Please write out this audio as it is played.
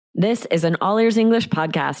This is an All Ears English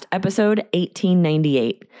podcast, episode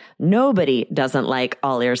 1898. Nobody doesn't like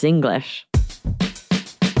All Ears English.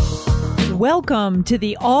 Welcome to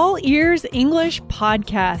the All Ears English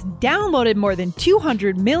podcast, downloaded more than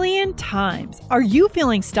 200 million times. Are you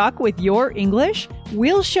feeling stuck with your English?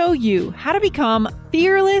 We'll show you how to become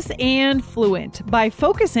fearless and fluent by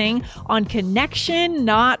focusing on connection,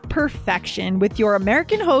 not perfection, with your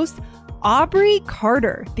American host, Aubrey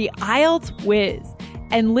Carter, the IELTS whiz,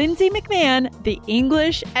 and Lindsay McMahon, the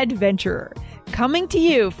English adventurer, coming to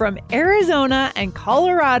you from Arizona and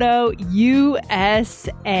Colorado,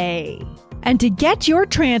 USA. And to get your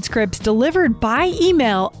transcripts delivered by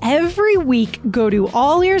email every week, go to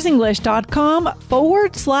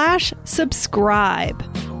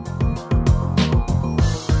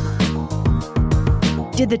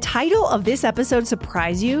allearsenglish.com/subscribe. Did the title of this episode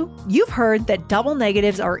surprise you? You've heard that double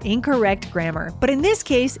negatives are incorrect grammar, but in this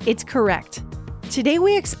case, it's correct. Today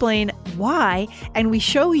we explain why, and we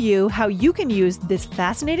show you how you can use this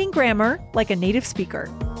fascinating grammar like a native speaker.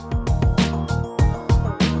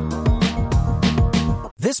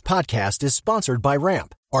 This podcast is sponsored by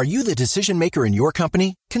Ramp. Are you the decision maker in your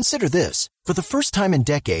company? Consider this. For the first time in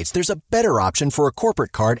decades, there's a better option for a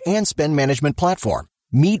corporate card and spend management platform.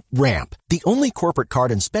 Meet Ramp, the only corporate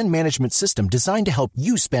card and spend management system designed to help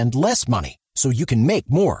you spend less money so you can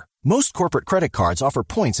make more. Most corporate credit cards offer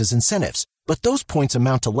points as incentives, but those points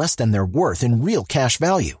amount to less than their worth in real cash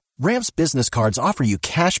value. Ramp's business cards offer you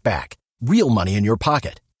cash back, real money in your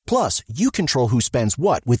pocket. Plus, you control who spends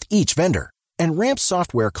what with each vendor. And Ramp's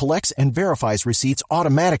software collects and verifies receipts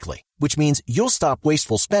automatically, which means you'll stop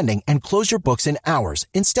wasteful spending and close your books in hours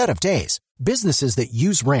instead of days. Businesses that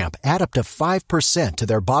use Ramp add up to 5% to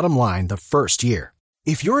their bottom line the first year.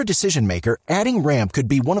 If you're a decision maker, adding Ramp could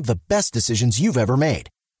be one of the best decisions you've ever made.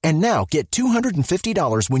 And now get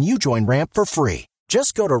 $250 when you join Ramp for free.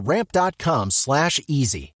 Just go to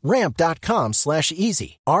ramp.com/easy.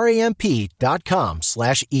 Ramp.com/easy.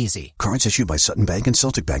 RAMP.com/easy. Cards issued by Sutton Bank and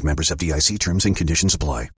Celtic Bank, members FDIC. Terms and conditions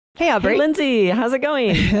apply. Hey, Aubrey. Hey, Lindsay, how's it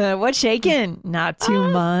going? What's shaking? Not too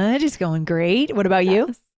much. It's going great. What about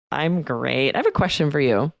you? I'm great. I have a question for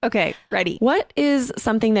you. Okay, ready. What is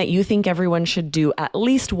something that you think everyone should do at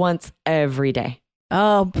least once every day?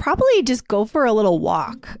 Oh, probably just go for a little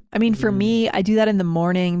walk. I mean, for me, I do that in the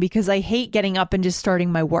morning because I hate getting up and just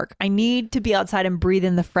starting my work. I need to be outside and breathe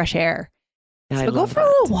in the fresh air. I So go for a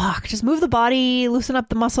little walk. Just move the body, loosen up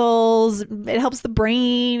the muscles. It helps the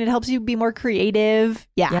brain. It helps you be more creative.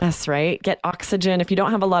 Yeah. Yes, right? Get oxygen. If you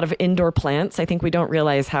don't have a lot of indoor plants, I think we don't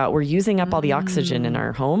realize how we're using up all the oxygen in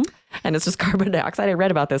our home. And it's just carbon dioxide. I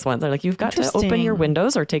read about this once. They're like, you've got to open your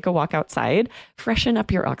windows or take a walk outside, freshen up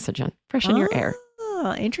your oxygen, freshen your air.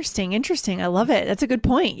 Oh, interesting. I love it. That's a good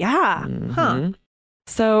point. Yeah. Huh.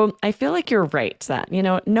 So I feel like you're right that,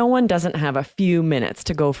 no one doesn't have a few minutes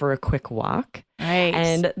to go for a quick walk. Right.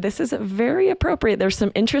 And this is very appropriate. There's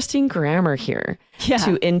some interesting grammar here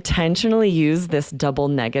to intentionally use this double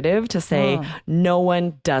negative to say no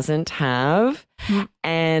one doesn't have.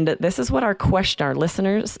 And this is what a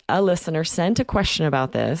listener sent a question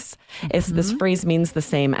about this. This phrase means the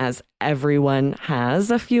same as everyone has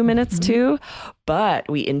a few minutes to, but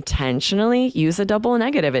we intentionally use a double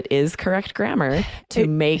negative. It is correct grammar to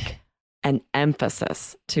make an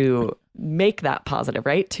emphasis, to make that positive,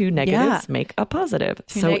 right? Two negatives make a positive.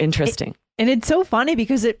 So interesting. And it's so funny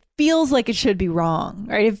because it feels like it should be wrong,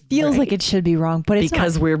 right? It feels like it should be wrong, but it's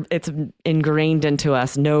because not. it's ingrained into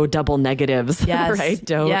us. No double negatives, right?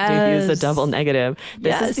 Don't use a double negative.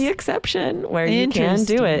 This is the exception where you can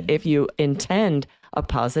do it if you intend a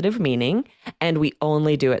positive meaning, and we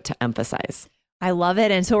only do it to emphasize. I love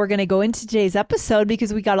it. And so we're going to go into today's episode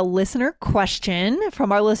because we got a listener question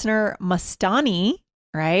from our listener, Mastani,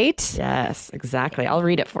 right? Yes, exactly. I'll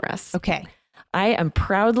read it for us. Okay. I am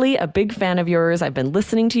proudly a big fan of yours. I've been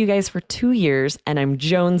listening to you guys for 2 years, and I'm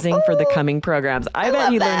jonesing for the coming programs. I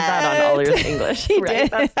bet he learned that on All Ears English. He right?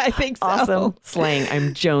 did. I think so. Awesome slang.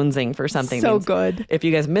 I'm jonesing for something. So good. If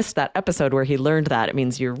you guys missed that episode where he learned that, it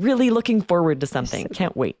means you're really looking forward to something.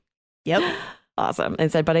 Can't wait. Yep. Awesome. And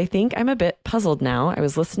said, but I think I'm a bit puzzled now. I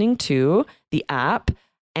was listening to the app,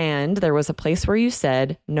 and there was a place where you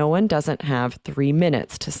said no one doesn't have 3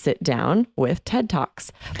 minutes to sit down with TED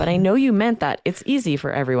Talks. But I know you meant that it's easy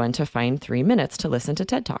for everyone to find 3 minutes to listen to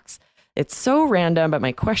TED Talks. It's so random, but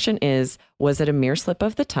my question is, was it a mere slip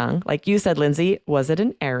of the tongue? Like you said, Lindsay, was it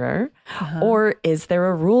an error? Or is there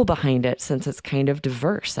a rule behind it since it's kind of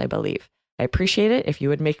diverse, I believe? I appreciate it if you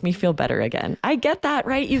would make me feel better again. I get that,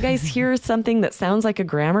 right? You guys hear something that sounds like a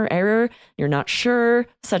grammar error. You're not sure.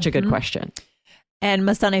 Such a good question. And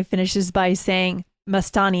Mastane finishes by saying,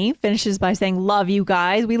 Mastani finishes by saying, love you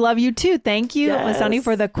guys. We love you too. Thank you, Mastani,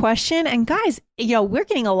 for the question. And guys, we're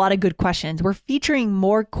getting a lot of good questions. We're featuring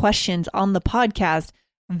more questions on the podcast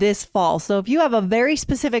this fall. So if you have a very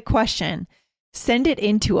specific question, send it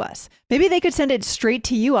in to us. Maybe they could send it straight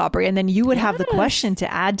to you, Aubrey, and then you would have the question to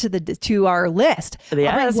add to our list.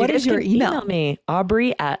 Yes, Aubrey, what is your email? Email me,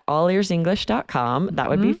 Aubrey@allearsenglish.com. That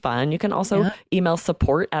would be fun. You can also email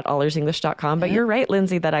support@allearsenglish.com. But you're right,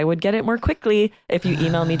 Lindsay, that I would get it more quickly if you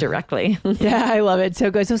email me directly. Yeah, I love it. So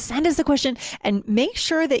good. So send us the question and make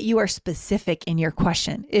sure that you are specific in your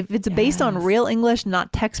question. If it's based on real English,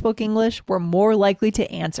 not textbook English, we're more likely to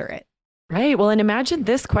answer it. Right. Well, and imagine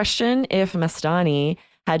this question if Mastani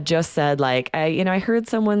had just said, like, I heard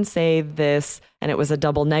someone say this and it was a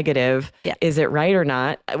double negative. Yeah. Is it right or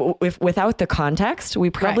not? Without the context, we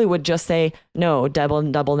probably would just say, no,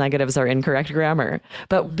 double negatives are incorrect grammar.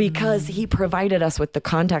 But because he provided us with the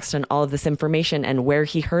context and all of this information and where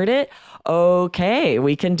he heard it, okay,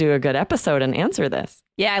 we can do a good episode and answer this.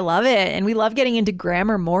 Yeah, I love it. And we love getting into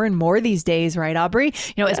grammar more and more these days, right, Aubrey?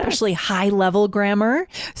 Especially high level grammar.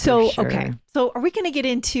 So, okay. So are we going to get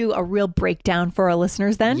into a real breakdown for our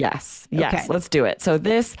listeners then? Yes. Okay. Let's do it. So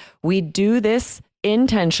we do this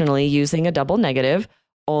intentionally using a double negative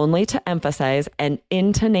only to emphasize, and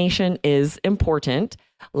intonation is important.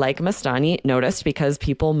 Like Mastani noticed, because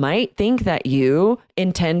people might think that you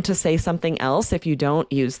intend to say something else if you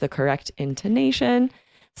don't use the correct intonation.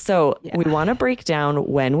 So we want to break down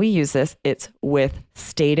when we use this. It's with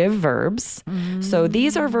stative verbs. So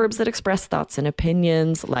these are verbs that express thoughts and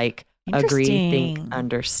opinions like agree, think,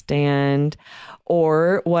 understand.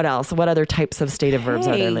 Or what else? What other types of stative verbs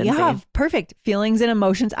are there, Lindsay? Yeah, perfect. Feelings and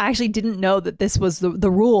emotions. I actually didn't know that this was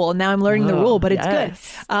the rule. Now I'm learning the rule, but it's good.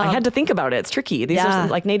 I had to think about it. It's tricky. These are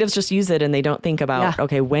like natives just use it and they don't think about,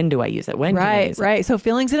 okay, when do I use it? When can I use it? Right. So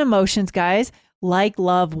feelings and emotions, guys, like,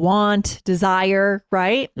 love, want, desire,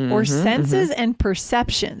 right? Or senses and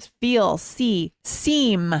perceptions. Feel, see,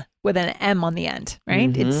 seem with an M on the end,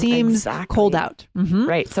 right? It seems cold out.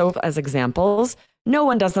 Right. So as examples, no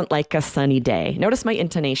one doesn't like a sunny day. Notice my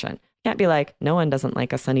intonation. Can't be like, no one doesn't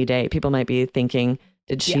like a sunny day. People might be thinking,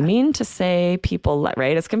 did she mean to say people,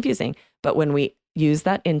 right? It's confusing. But when we use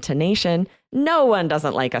that intonation, no one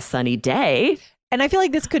doesn't like a sunny day. And I feel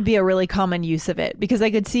like this could be a really common use of it, because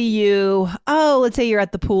I could see you, let's say you're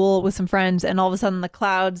at the pool with some friends and all of a sudden the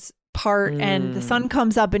clouds part and the sun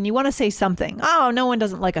comes up and you want to say something. Oh, no one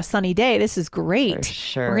doesn't like a sunny day. This is great. For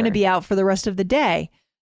sure. We're going to be out for the rest of the day.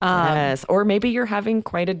 Yes. Or maybe you're having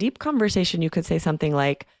quite a deep conversation. You could say something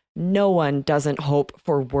like, no one doesn't hope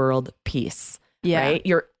for world peace. Right?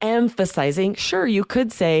 You're emphasizing, sure, you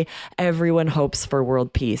could say everyone hopes for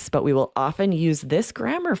world peace, but we will often use this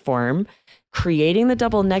grammar form, creating the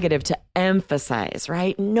double negative to emphasize,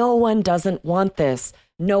 right? No one doesn't want this.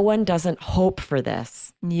 No one doesn't hope for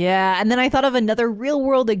this. Yeah. And then I thought of another real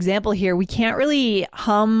world example here. We can't really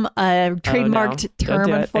hum a trademarked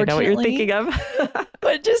term, unfortunately. I know what you're thinking of.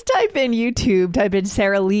 But just type in YouTube, type in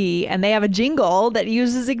Sarah Lee, and they have a jingle that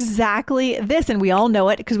uses exactly this. And we all know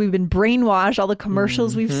it because we've been brainwashed. All the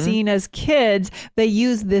commercials we've seen as kids, they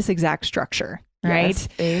use this exact structure, right? Yes,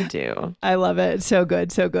 they do. I love it. So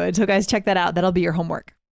good. So good. So guys, check that out. That'll be your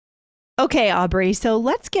homework. Okay, Aubrey. So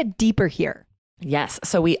let's get deeper here. Yes.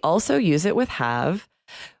 So we also use it with have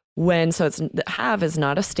have is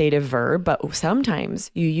not a stative verb, but sometimes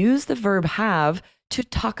you use the verb have to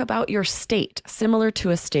talk about your state, similar to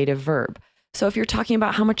a stative verb. So if you're talking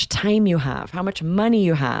about how much time you have, how much money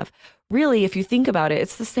you have, really, if you think about it,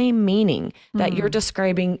 it's the same meaning that you're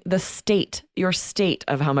describing the state, your state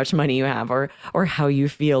of how much money you have or how you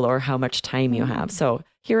feel or how much time you have. So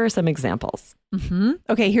here are some examples.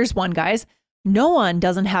 Okay, here's one, guys. No one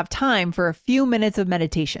doesn't have time for a few minutes of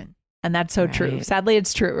meditation. And that's so true. Sadly,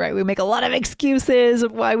 it's true, right? We make a lot of excuses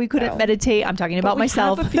of why we couldn't meditate. I'm talking about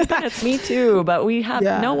myself. Have a few minutes, me too. But we have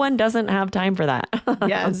no one doesn't have time for that.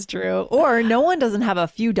 Yeah, it's true. Or no one doesn't have a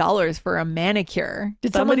few dollars for a manicure.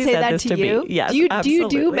 Did someone say that to you? Yes, do you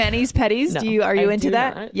absolutely. do manis, petties? No, are you into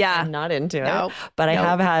that? Not. Yeah, I'm not into it. But I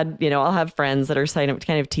have had, I'll have friends that are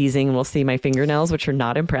kind of teasing, and we'll see my fingernails, which are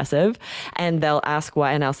not impressive, and they'll ask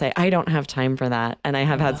why, and I'll say I don't have time for that. And I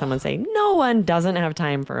have had someone say, no one doesn't have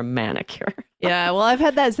time for a manicure. Yeah, well, I've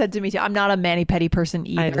had that said to me too. I'm not a mani-pedi person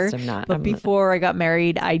either. I just am not. But before I got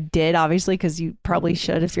married, I did, obviously, because you probably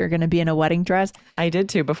should if you're going to be in a wedding dress. I did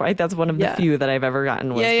too. That's one of the few that I've ever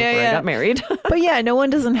gotten was before I got married. But yeah, no one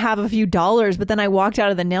doesn't have a few dollars. But then I walked out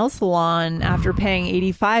of the nail salon after paying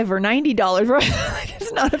 $85 or $90. It's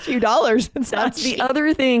It's not a few dollars. That's the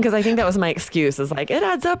other thing, because I think that was my excuse. Is like, it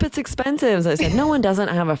adds up. It's expensive. So I said, no one doesn't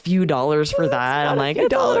have a few dollars for that. I'm like,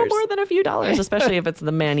 it's a little more than a few dollars, especially if it's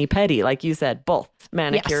the mani-pedi. Like you said, both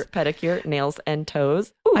manicure, pedicure, nails and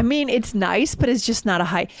toes. Ooh. I mean, it's nice, but it's just not a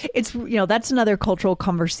high. It's, that's another cultural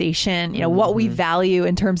conversation. What we value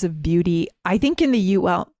in terms of beauty. I think in the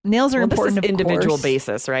U.S., nails are important. This is of individual course.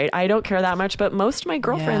 basis, right? I don't care that much, but most of my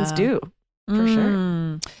girlfriends do. For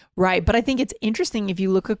sure. Right. But I think it's interesting if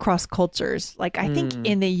you look across cultures. Like I think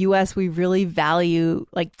in the US, we really value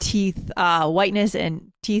like teeth whiteness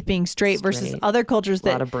and teeth being straight versus other cultures that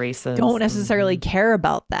a lot of braces. don't necessarily care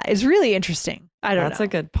about that. It's really interesting. I don't know. That's a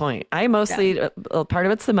good point. I mostly, part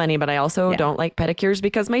of it's the money, but I also don't like pedicures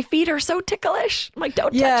because my feet are so ticklish. I'm like,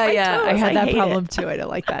 don't touch my toes. I had that problem too. I don't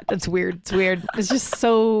like that. That's weird. It's weird. It's just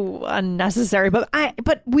so unnecessary. But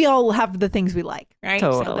we all have the things we like, right?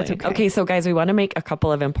 Totally. So that's okay. Okay, so guys, we want to make a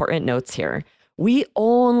couple of important notes here. We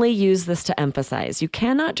only use this to emphasize. You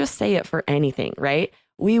cannot just say it for anything, right?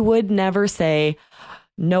 We would never say,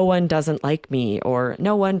 no one doesn't like me, or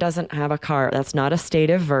no one doesn't have a car. That's not a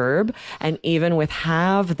stative verb. And even with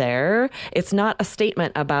have there, it's not a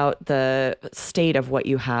statement about the state of what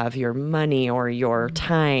you have, your money or your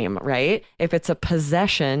time, right? If it's a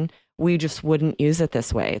possession, we just wouldn't use it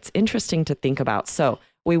this way. It's interesting to think about. So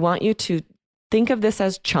we want you to think of this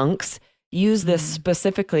as chunks. Use this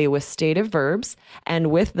specifically with stative verbs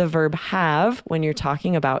and with the verb have when you're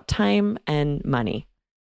talking about time and money.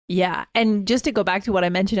 Yeah. And just to go back to what I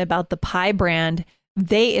mentioned about the pie brand,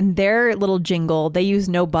 they, in their little jingle, they use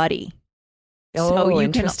nobody. So you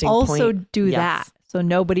can also do that. So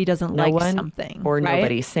nobody doesn't like something. Or right?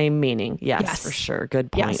 nobody, same meaning. Yes, for sure. Good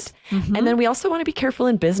point. Yes. Mm-hmm. And then we also want to be careful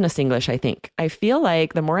in business English, I think. I feel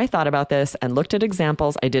like the more I thought about this and looked at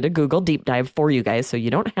examples, I did a Google deep dive for you guys, so you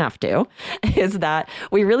don't have to, is that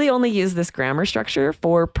we really only use this grammar structure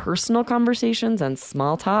for personal conversations and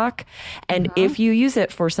small talk. And if you use it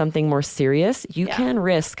for something more serious, you can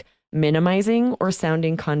risk minimizing or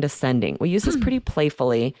sounding condescending. We use this pretty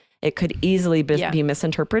playfully. It could easily be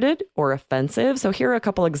misinterpreted or offensive. So here are a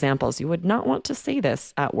couple examples. You would not want to say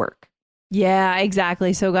this at work. Yeah,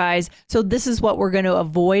 exactly. So guys, this is what we're going to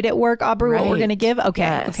avoid at work, Aubrey, what we're going to give. Okay.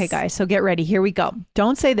 Yes. Okay, guys. So get ready. Here we go.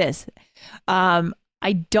 Don't say this. I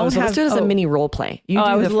don't have... Let's do it as a mini role play. You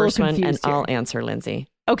do the first one and here. I'll answer, Lindsay.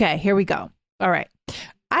 Okay, here we go. All right.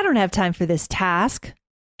 I don't have time for this task.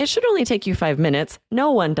 It should only take you 5 minutes.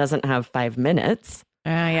 No one doesn't have 5 minutes.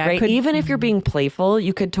 Right? Even if you're being playful,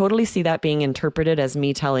 you could totally see that being interpreted as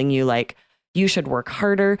me telling you, like, you should work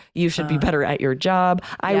harder. You should be better at your job.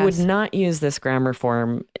 I would not use this grammar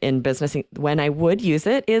form in business. When I would use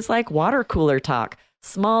it is like water cooler talk,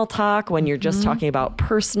 small talk, when you're just talking about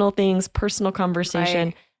personal things, personal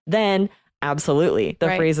conversation. Then absolutely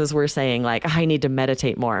the phrases we're saying, like, I need to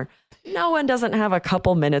meditate more. No one doesn't have a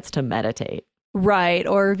couple minutes to meditate. Right.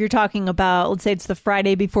 Or if you're talking about, let's say it's the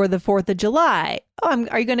Friday before the 4th of July. Oh,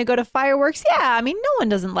 are you going to go to fireworks? Yeah. I mean, no one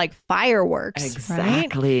doesn't like fireworks.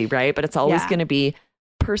 Exactly. Right. But it's always going to be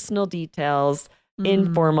personal details,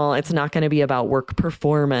 informal. It's not going to be about work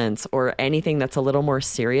performance or anything that's a little more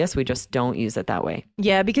serious. We just don't use it that way.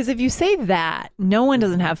 Yeah, because if you say that, no one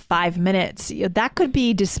doesn't have 5 minutes. That could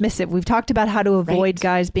be dismissive. We've talked about how to avoid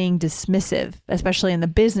guys being dismissive, especially in the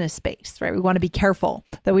business space, right? We want to be careful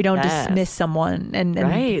that we don't dismiss someone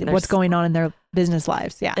and what's going on in their business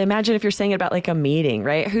lives. Yeah. Imagine if you're saying it about like a meeting,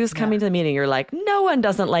 right? Who's coming to the meeting? You're like, no one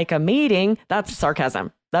doesn't like a meeting. That's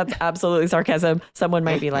sarcasm. That's absolutely sarcasm. Someone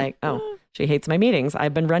might be like, oh, she hates my meetings.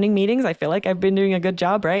 I've been running meetings. I feel like I've been doing a good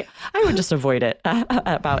job, right? I would just avoid it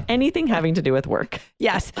about anything having to do with work.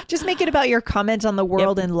 Yes. Just make it about your comments on the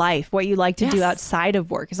world and life, what you like to do outside of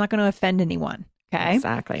work. It's not going to offend anyone. Okay.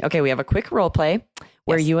 Exactly. Okay. We have a quick role play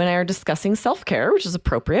where you and I are discussing self-care, which is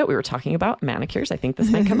appropriate. We were talking about manicures. I think this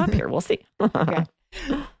might come up here. We'll see. Okay.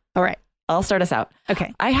 All right. I'll start us out.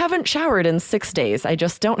 Okay. I haven't showered in 6 days. I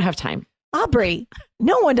just don't have time. Aubrey,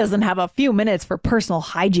 no one doesn't have a few minutes for personal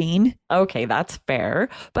hygiene. Okay, that's fair.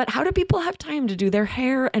 But how do people have time to do their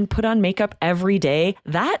hair and put on makeup every day?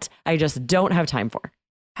 That I just don't have time for.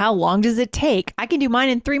 How long does it take? I can do mine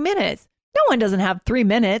in 3 minutes. No one doesn't have 3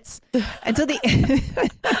 minutes. And so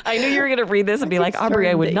I knew you were going to read this and be like, Aubrey,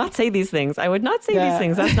 I would not say these things. I would not say these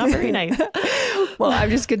things. That's not very nice. Well, I'm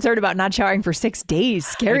just concerned about not showering for 6 days.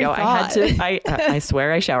 Scary thought. I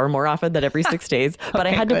swear I shower more often than every 6 days, but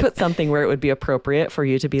I had to put something where it would be appropriate for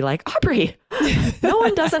you to be like, Aubrey, no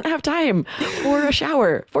one doesn't have time for a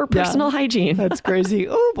shower, for personal hygiene. That's crazy.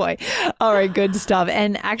 Oh boy. All right. Good stuff.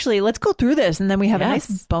 And actually, let's go through this. And then we have a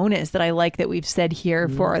nice bonus that I like that we've said here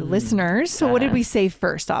for our listeners. So what did we say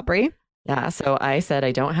first, Aubrey? Yeah, so I said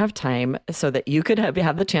I don't have time so that you could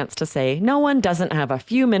have the chance to say, no one doesn't have a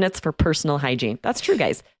few minutes for personal hygiene. That's true,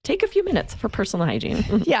 guys. Take a few minutes for personal hygiene.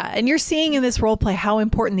 Yeah, and you're seeing in this role play how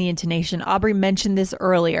important the intonation. Aubrey mentioned this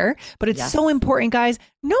earlier, but it's so important, guys.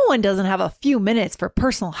 No one doesn't have a few minutes for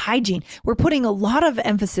personal hygiene. We're putting a lot of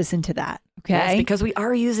emphasis into that. Okay. Yes, because we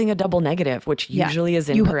are using a double negative, which usually is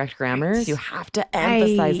incorrect grammar. You have to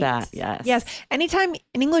emphasize that. Yes. Yes. Anytime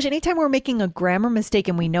in English, anytime we're making a grammar mistake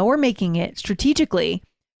and we know we're making it strategically,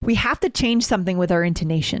 we have to change something with our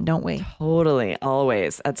intonation, don't we? Totally.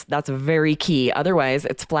 Always. That's very key. Otherwise,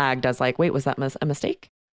 it's flagged as like, wait, was that a mistake?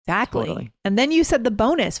 Exactly. Totally. And then you said the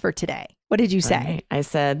bonus for today. What did you say? Right. I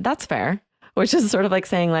said, that's fair, which is sort of like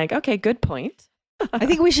saying like, okay, good point. I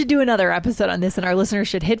think we should do another episode on this, and our listeners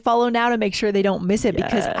should hit follow now to make sure they don't miss it,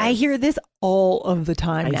 because I hear this all of the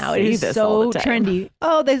time now. It is so trendy.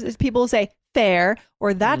 Oh, people say fair,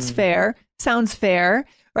 or that's fair, sounds fair,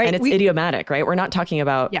 right? And it's idiomatic, right? We're not talking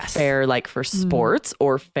about fair like for sports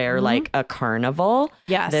or fair like a carnival.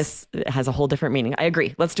 Yes. This has a whole different meaning. I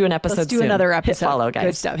agree. Let's do an episode Let's do soon. another episode. Hit follow, guys.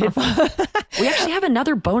 Good stuff. Hit follow. We actually have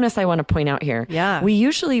another bonus I want to point out here. Yeah. We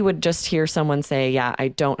usually would just hear someone say, yeah, I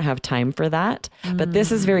don't have time for that. But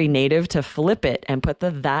this is very native to flip it and put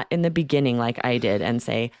the that in the beginning like I did and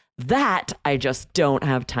say, that I just don't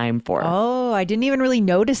have time for. Oh, I didn't even really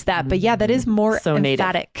notice that. But yeah, that is more so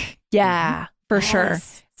emphatic. Native. Yeah, for sure.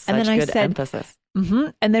 Such and then good I said, emphasis.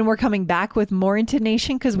 And then we're coming back with more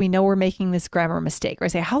intonation because we know we're making this grammar mistake. Or I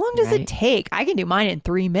say, how long does it take? I can do mine in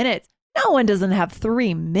 3 minutes. No one doesn't have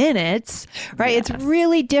 3 minutes, right? Yes. It's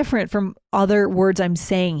really different from other words I'm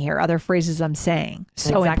saying here, other phrases I'm saying. So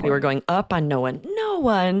exactly. important. We're going up on no one,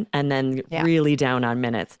 and then really down on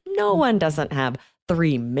minutes. No one doesn't have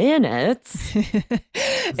 3 minutes.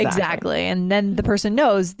 Exactly. And then the person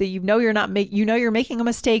knows that you're making a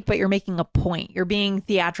mistake, but you're making a point. You're being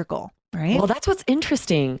theatrical, right? Well, that's what's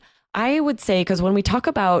interesting. I would say, because when we talk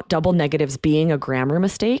about double negatives being a grammar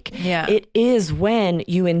mistake, it is when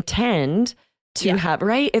you intend to have,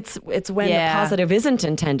 right? It's when the positive isn't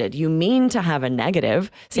intended. You mean to have a negative,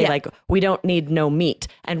 say like, we don't need no meat.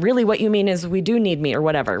 And really what you mean is we do need meat or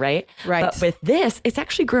whatever, right? Right. But with this, it's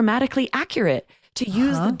actually grammatically accurate to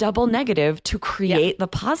use the double negative to create the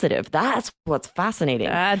positive. That's what's fascinating.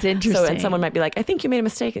 That's interesting. So, and someone might be like, I think you made a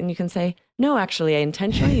mistake. And you can say, no, actually, I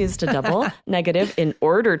intentionally used a double negative in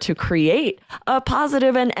order to create a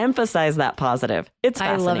positive and emphasize that positive. It's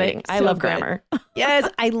fascinating. I love grammar.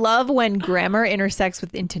 Yes, I love when grammar intersects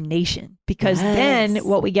with intonation, because then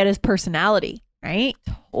what we get is personality, right?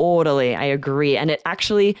 Totally. I agree. And it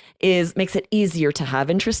actually makes it easier to have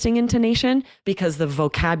interesting intonation because the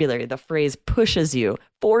vocabulary, the phrase pushes you,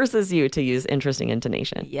 forces you to use interesting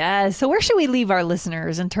intonation. Yes. So where should we leave our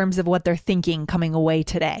listeners in terms of what they're thinking coming away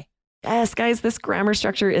today? Yes, guys, this grammar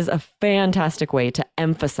structure is a fantastic way to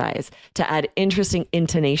emphasize, to add interesting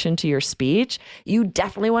intonation to your speech. You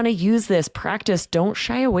definitely want to use this. Practice. Don't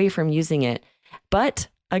shy away from using it. But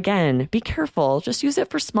again, be careful. Just use it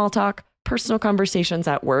for small talk, personal conversations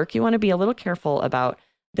at work. You want to be a little careful about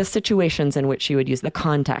the situations in which you would use the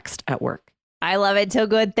context at work. I love it. So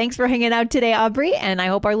good. Thanks for hanging out today, Aubrey. And I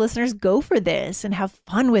hope our listeners go for this and have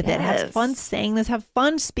fun with it. Have fun saying this. Have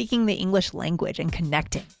fun speaking the English language and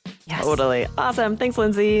connecting. Yes. Totally. Awesome. Thanks,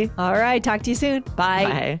 Lindsay. All right. Talk to you soon. Bye.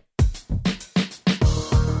 Bye.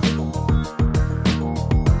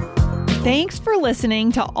 Thanks for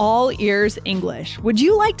listening to All Ears English. Would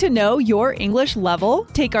you like to know your English level?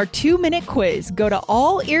 Take our 2-minute quiz. Go to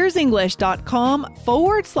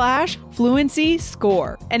allearsenglish.com/fluency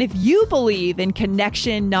score. And if you believe in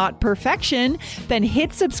connection, not perfection, then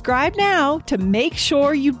hit subscribe now to make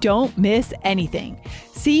sure you don't miss anything.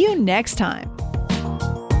 See you next time.